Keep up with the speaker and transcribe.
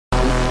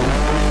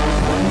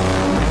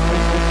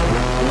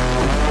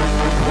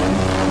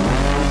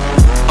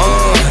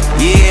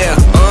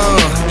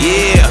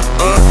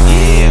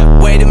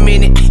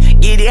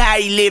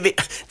live it.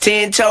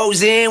 10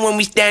 toes in when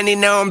we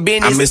standing on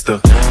business. I'm Mr.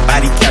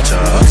 Body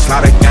Catcher,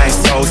 Slaughter Gang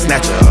Soul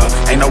Snatcher.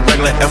 Ain't no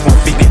regular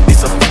F-150,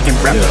 this a fucking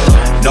rapper.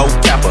 No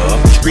capper,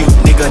 street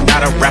nigga,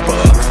 not a rapper.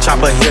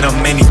 Chopper hit him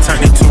and he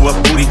turned into a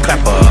booty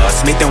clapper.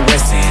 Smith &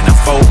 Wesson, a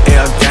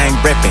 4L gang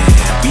reppin'.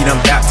 We done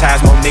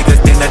baptized more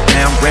niggas than the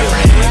damn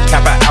reverend.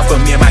 Kappa Alpha,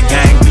 me and my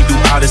gang, we do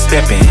all the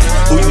steppin'.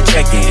 Who you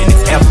checkin'?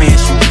 It's FN,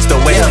 shoot the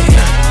weapon.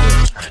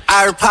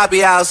 I heard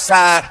Poppy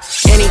outside,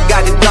 and he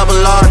got the double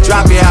R,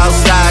 drop it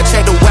outside.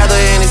 Check the weather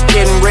and it's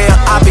getting real,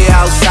 I'll be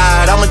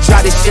outside. I'ma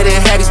try this shit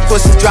and have these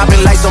pussies dropping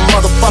like some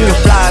motherfucking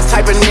flies.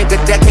 Type of nigga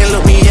that can't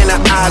look me in the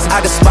eyes, I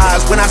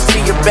despise. When I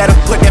see you better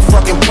put that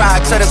fucking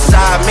pride to the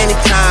side. Many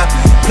times,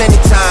 plenty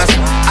times,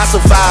 I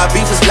survive,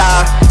 beef is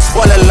live.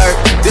 Spoiler alert,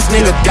 this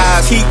nigga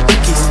dies. Keep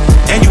rookies,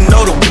 and you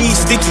know the weed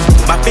sticky.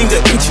 My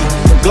finger itchy,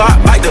 Glock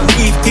like the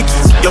lead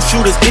pickies. Your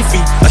shooter's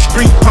iffy, a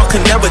street punk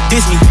can never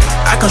diss me.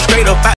 I come straight up out